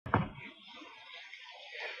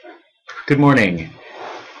Good morning.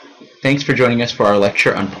 Thanks for joining us for our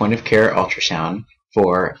lecture on point-of-care ultrasound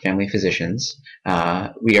for family physicians.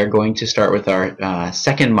 We are going to start with our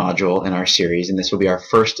second module in our series, and this will be our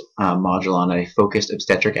first module on a focused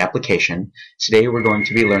obstetric application. Today we're going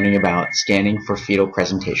to be learning about scanning for fetal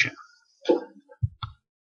presentation.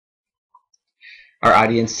 Our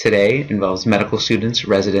audience today involves medical students,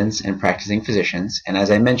 residents, and practicing physicians. And as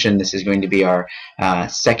I mentioned, this is going to be our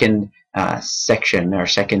second section, our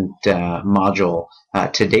second module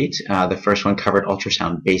to date. The first one covered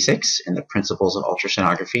ultrasound basics and the principles of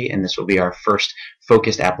ultrasonography, and this will be our first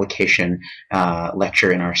focused application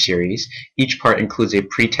lecture in our series. Each part includes a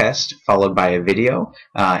pre-test followed by a video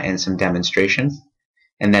and some demonstrations,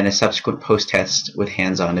 and then a subsequent post-test with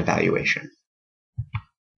hands-on evaluation.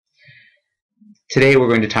 Today we're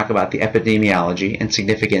going to talk about the epidemiology and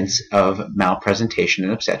significance of malpresentation in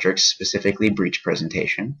obstetrics, specifically breech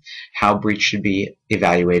presentation, how breech should be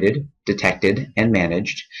evaluated, detected, and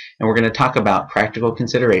managed, and we're going to talk about practical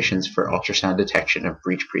considerations for ultrasound detection of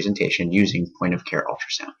breech presentation using point-of-care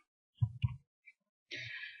ultrasound.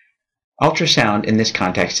 Ultrasound in this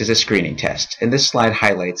context is a screening test, and this slide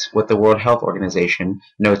highlights what the World Health Organization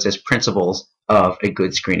notes as principles of a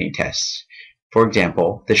good screening test. For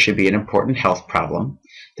example, this should be an important health problem.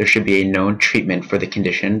 There should be a known treatment for the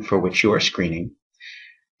condition for which you are screening.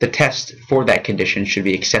 The test for that condition should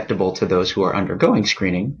be acceptable to those who are undergoing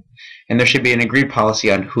screening. And there should be an agreed policy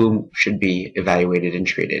on whom should be evaluated and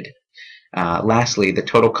treated. Lastly, the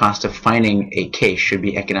total cost of finding a case should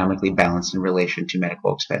be economically balanced in relation to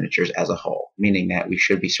medical expenditures as a whole, meaning that we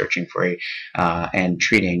should be searching for and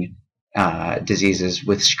treating diseases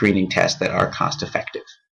with screening tests that are cost effective.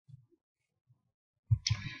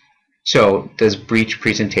 So does breech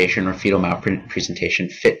presentation or fetal malpresentation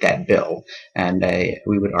fit that bill? And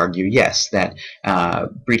we would argue yes, that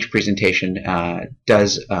breech presentation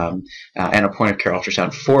does, and a point-of-care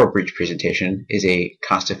ultrasound for breech presentation is a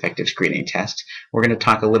cost-effective screening test. We're going to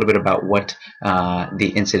talk a little bit about what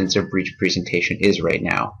the incidence of breech presentation is right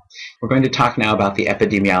now. We're going to talk now about the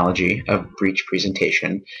epidemiology of breech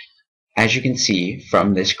presentation. As you can see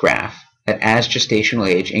from this graph, that as gestational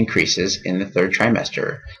age increases in the third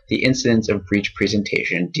trimester, the incidence of breech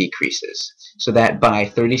presentation decreases. So that by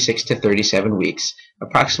 36 to 37 weeks,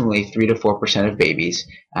 approximately 3 to 4% of babies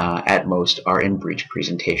at most are in breech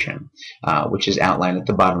presentation, which is outlined at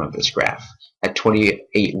the bottom of this graph. At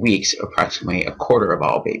 28 weeks, approximately a quarter of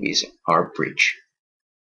all babies are breech.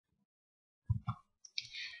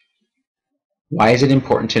 Why is it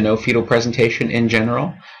important to know fetal presentation in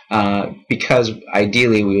general? Because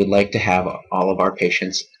ideally we would like to have all of our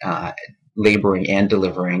patients laboring and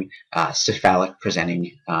delivering cephalic presenting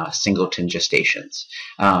singleton gestations.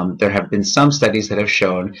 There have been some studies that have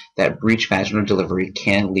shown that breech vaginal delivery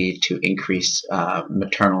can lead to increased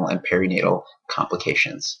maternal and perinatal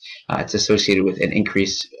complications. It's associated with an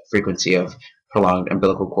increased frequency of prolonged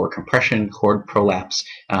umbilical cord compression, cord prolapse,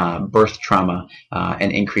 birth trauma,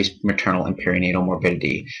 and increased maternal and perinatal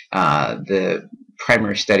morbidity. The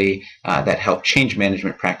primary study that helped change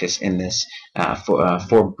management practice in this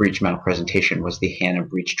for breech malpresentation was the Hannah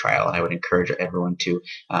breech trial, and I would encourage everyone to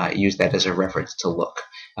use that as a reference to look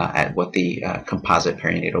at what the composite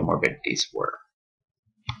perinatal morbidities were.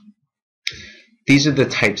 These are the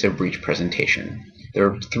types of breech presentation. There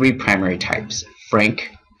are three primary types: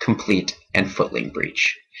 frank, complete, and footling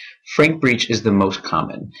breech. Frank breech is the most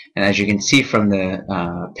common, and as you can see from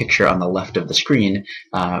the picture on the left of the screen,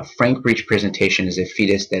 frank breech presentation is a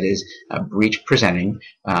fetus that is breech presenting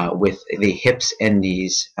with the hips and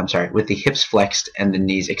knees, with the hips flexed and the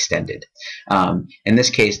knees extended. In this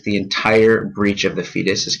case, the entire breech of the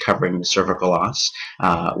fetus is covering the cervical os,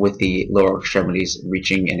 with the lower extremities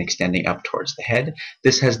reaching and extending up towards the head.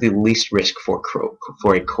 This has the least risk for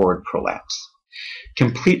a cord prolapse.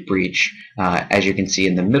 Complete breech, as you can see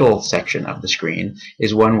in the middle section of the screen,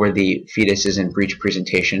 is one where the fetus is in breech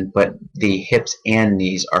presentation, but the hips and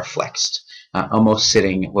knees are flexed, almost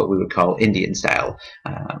sitting what we would call Indian style,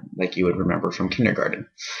 like you would remember from kindergarten.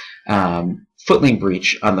 Footling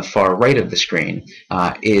breech on the far right of the screen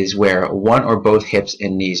is where one or both hips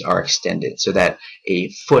and knees are extended so that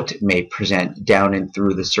a foot may present down and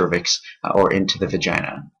through the cervix or into the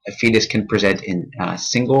vagina. A fetus can present in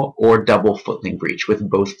single or double footling breech with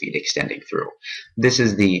both feet extending through. This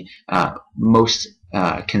is the most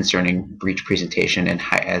concerning breech presentation, and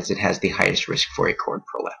as it has the highest risk for a cord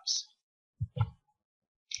prolapse.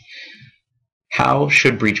 How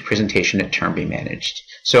should breech presentation at term be managed?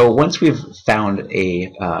 So once we've found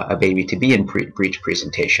a baby to be in breech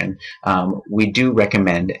presentation, we do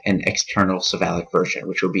recommend an external cephalic version,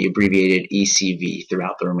 which will be abbreviated ECV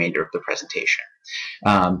throughout the remainder of the presentation.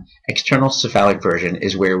 External cephalic version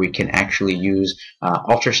is where we can actually use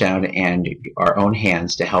ultrasound and our own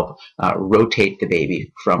hands to help rotate the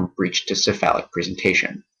baby from breech to cephalic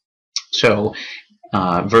presentation. So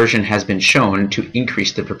version has been shown to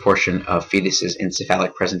increase the proportion of fetuses in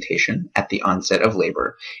cephalic presentation at the onset of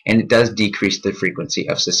labor, and it does decrease the frequency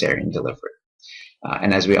of cesarean delivery.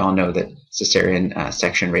 And as we all know, that cesarean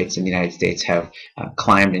section rates in the United States have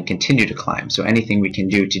climbed and continue to climb. So anything we can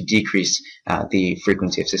do to decrease the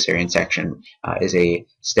frequency of cesarean section is a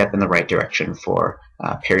step in the right direction for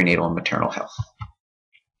perinatal and maternal health.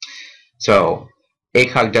 So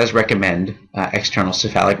ACOG does recommend external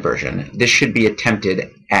cephalic version. This should be attempted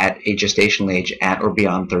at a gestational age at or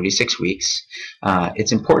beyond 36 weeks.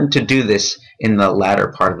 It's important to do this in the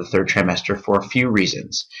latter part of the third trimester for a few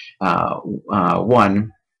reasons.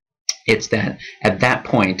 One, it's that at that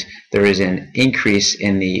point there is an increase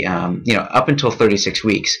in the, up until 36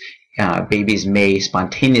 weeks, babies may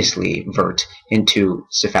spontaneously vert into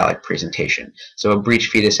cephalic presentation. So a breech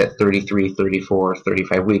fetus at 33, 34,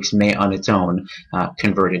 35 weeks may on its own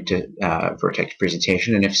convert into vertex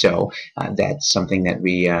presentation, and if so, that's something that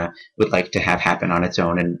we would like to have happen on its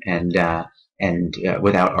own and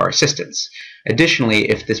without our assistance. Additionally,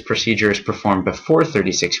 if this procedure is performed before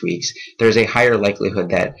 36 weeks, there's a higher likelihood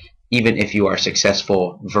that even if you are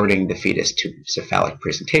successful verting the fetus to cephalic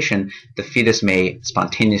presentation, the fetus may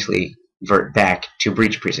spontaneously vert back to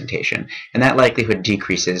breech presentation, and that likelihood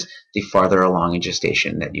decreases the farther along in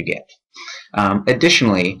gestation that you get.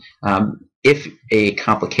 Additionally, if a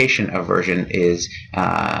complication of version is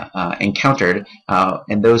encountered,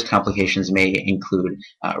 and those complications may include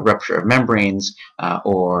rupture of membranes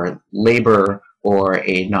or labor, or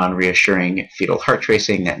a non-reassuring fetal heart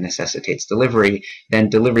tracing that necessitates delivery, then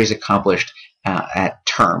delivery is accomplished at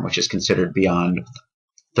term, which is considered beyond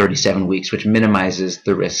 37 weeks, which minimizes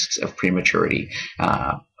the risks of prematurity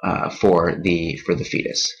for the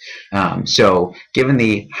fetus. So given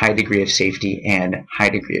the high degree of safety and high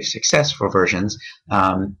degree of success for versions,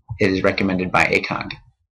 it is recommended by ACOG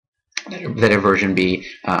that a version be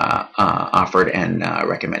offered and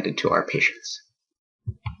recommended to our patients.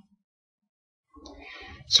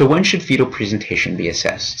 So when should fetal presentation be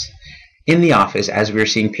assessed? In the office, as we are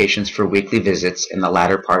seeing patients for weekly visits in the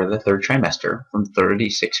latter part of the third trimester, from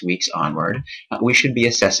 36 weeks onward, we should be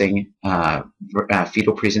assessing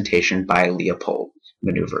fetal presentation by Leopold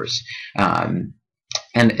maneuvers. And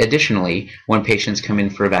additionally, when patients come in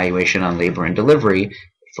for evaluation on labor and delivery,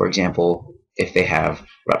 for example, if they have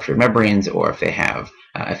ruptured membranes or if they have,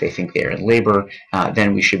 if they think they're in labor,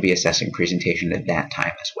 then we should be assessing presentation at that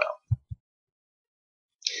time as well.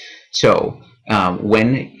 So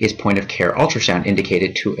when is point-of-care ultrasound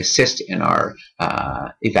indicated to assist in our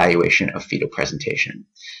evaluation of fetal presentation?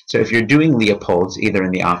 So if you're doing Leopolds either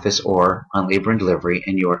in the office or on labor and delivery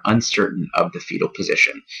and you're uncertain of the fetal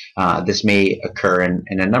position, this may occur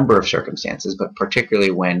in a number of circumstances, but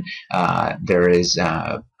particularly when there is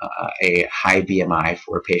a high BMI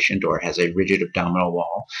for a patient or has a rigid abdominal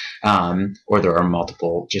wall, or there are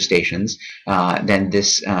multiple gestations, then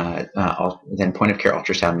point-of-care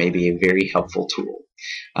ultrasound may be a very helpful tool.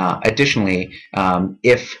 Additionally,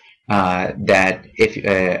 if a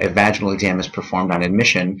vaginal exam is performed on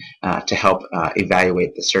admission to help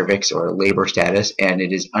evaluate the cervix or labor status, and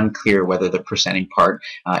it is unclear whether the presenting part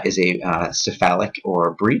is a cephalic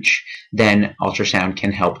or breech, then ultrasound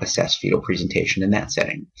can help assess fetal presentation in that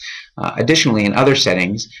setting. Additionally, in other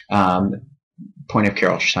settings, point-of-care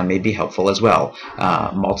ultrasound may be helpful as well.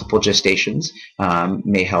 Multiple gestations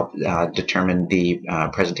may help determine the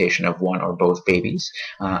presentation of one or both babies.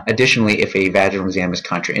 Additionally, if a vaginal exam is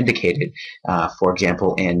contraindicated, for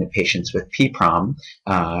example, in patients with PPROM,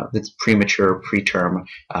 that's premature preterm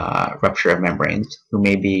rupture of membranes, who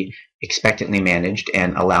may be expectantly managed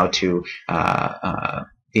and allowed to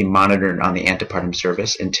be monitored on the antepartum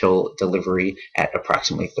service until delivery at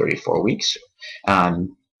approximately 34 weeks.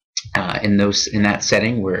 In that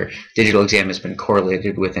setting where digital exam has been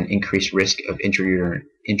correlated with an increased risk of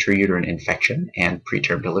intrauterine infection and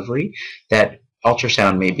preterm delivery, that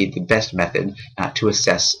ultrasound may be the best method to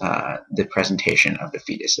assess the presentation of the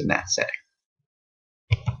fetus in that setting.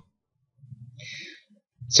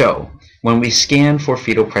 So, when we scan for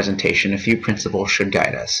fetal presentation, a few principles should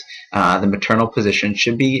guide us. The maternal position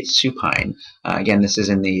should be supine. Again, this is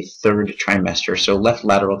in the 3rd trimester, so left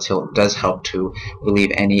lateral tilt does help to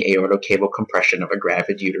relieve any aortocable compression of a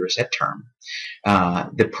gravid uterus at term.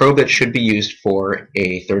 The probe that should be used for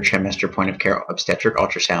a 3rd trimester point of care obstetric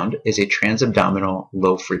ultrasound is a transabdominal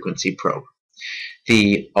low frequency probe.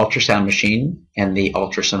 The ultrasound machine and the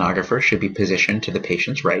ultrasonographer should be positioned to the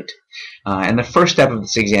patient's right. And the first step of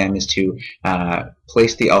this exam is to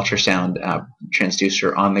place the ultrasound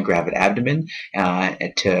transducer on the gravid abdomen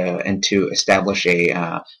and to establish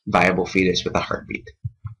a viable fetus with a heartbeat.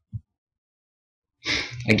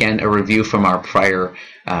 Again, a review from our prior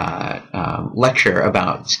lecture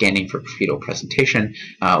about scanning for fetal presentation.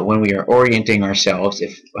 When we are orienting ourselves,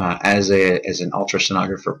 as an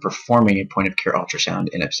ultrasonographer performing a point-of-care ultrasound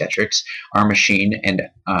in obstetrics, our machine and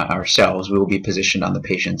ourselves, we will be positioned on the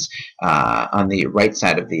patient's on the right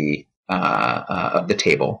side of the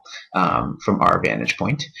table from our vantage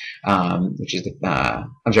point, which is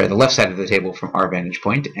the left side of the table from our vantage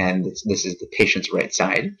point, and this is the patient's right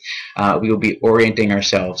side. We will be orienting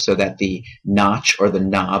ourselves so that the notch or the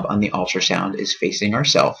knob on the ultrasound is facing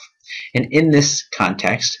ourselves. And in this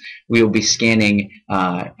context, we will be scanning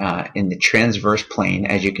in the transverse plane,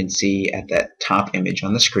 as you can see at that top image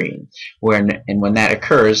on the screen. When that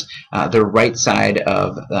occurs, the right side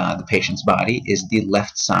of the patient's body is the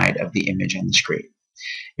left side of the image on the screen.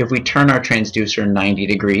 If we turn our transducer 90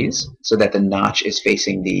 degrees so that the notch is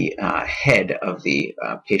facing the head of the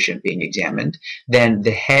patient being examined, then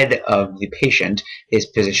the head of the patient is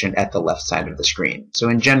positioned at the left side of the screen. So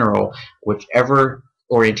in general, whichever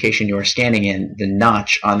orientation you are scanning in, the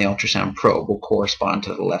notch on the ultrasound probe will correspond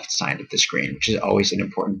to the left side of the screen, which is always an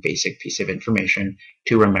important basic piece of information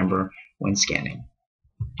to remember when scanning.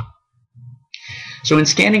 So in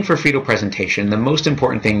scanning for fetal presentation, the most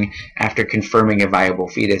important thing after confirming a viable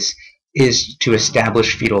fetus is to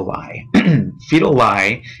establish fetal lie. Fetal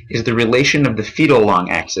lie is the relation of the fetal long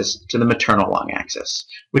axis to the maternal long axis,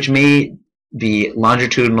 which may be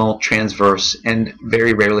longitudinal, transverse, and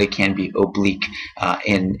very rarely can be oblique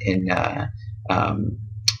in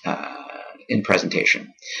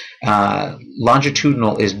presentation.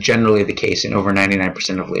 Longitudinal is generally the case in over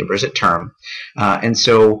 99% of labors at term, and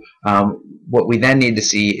so what we then need to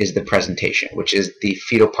see is the presentation, which is the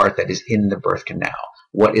fetal part that is in the birth canal.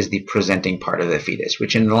 What is the presenting part of the fetus,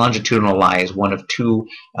 which in the longitudinal lie is one of two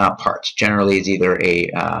parts. Generally, it's either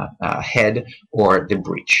a head or the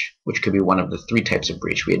breech, which could be one of the 3 types of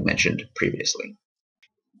breech we had mentioned previously.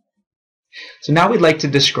 So now we'd like to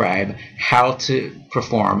describe how to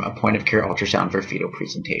perform a point-of-care ultrasound for fetal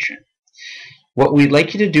presentation. What we'd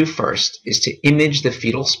like you to do first is to image the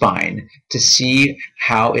fetal spine to see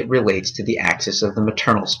how it relates to the axis of the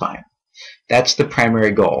maternal spine. That's the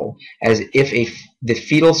primary goal, as if the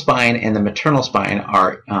fetal spine and the maternal spine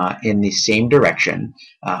are in the same direction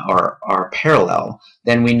or are parallel,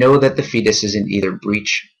 then we know that the fetus is in either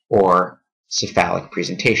breech or cephalic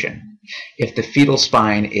presentation. If the fetal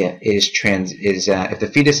spine if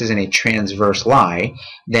the fetus is in a transverse lie,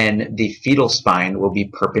 then the fetal spine will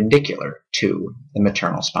be perpendicular to the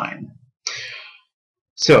maternal spine.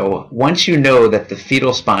 So once you know that the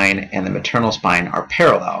fetal spine and the maternal spine are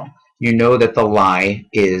parallel, you know that the lie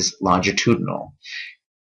is longitudinal.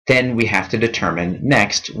 Then we have to determine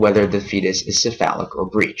next whether the fetus is cephalic or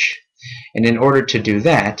breech. And in order to do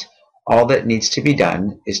that, all that needs to be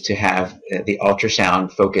done is to have the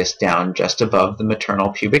ultrasound focus down just above the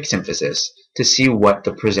maternal pubic symphysis to see what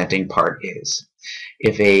the presenting part is.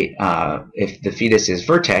 If the fetus is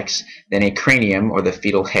vertex, then a cranium or the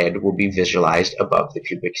fetal head will be visualized above the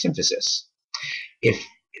pubic symphysis. If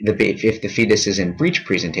the fetus is in breech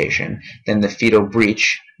presentation, then the fetal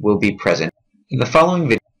breech will be present. In the following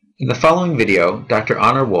video, Dr.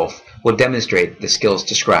 Honor Wolf will demonstrate the skills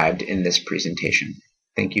described in this presentation.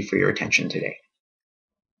 Thank you for your attention today.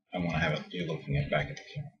 I want to have you looking back at the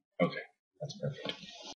camera. Okay, that's perfect.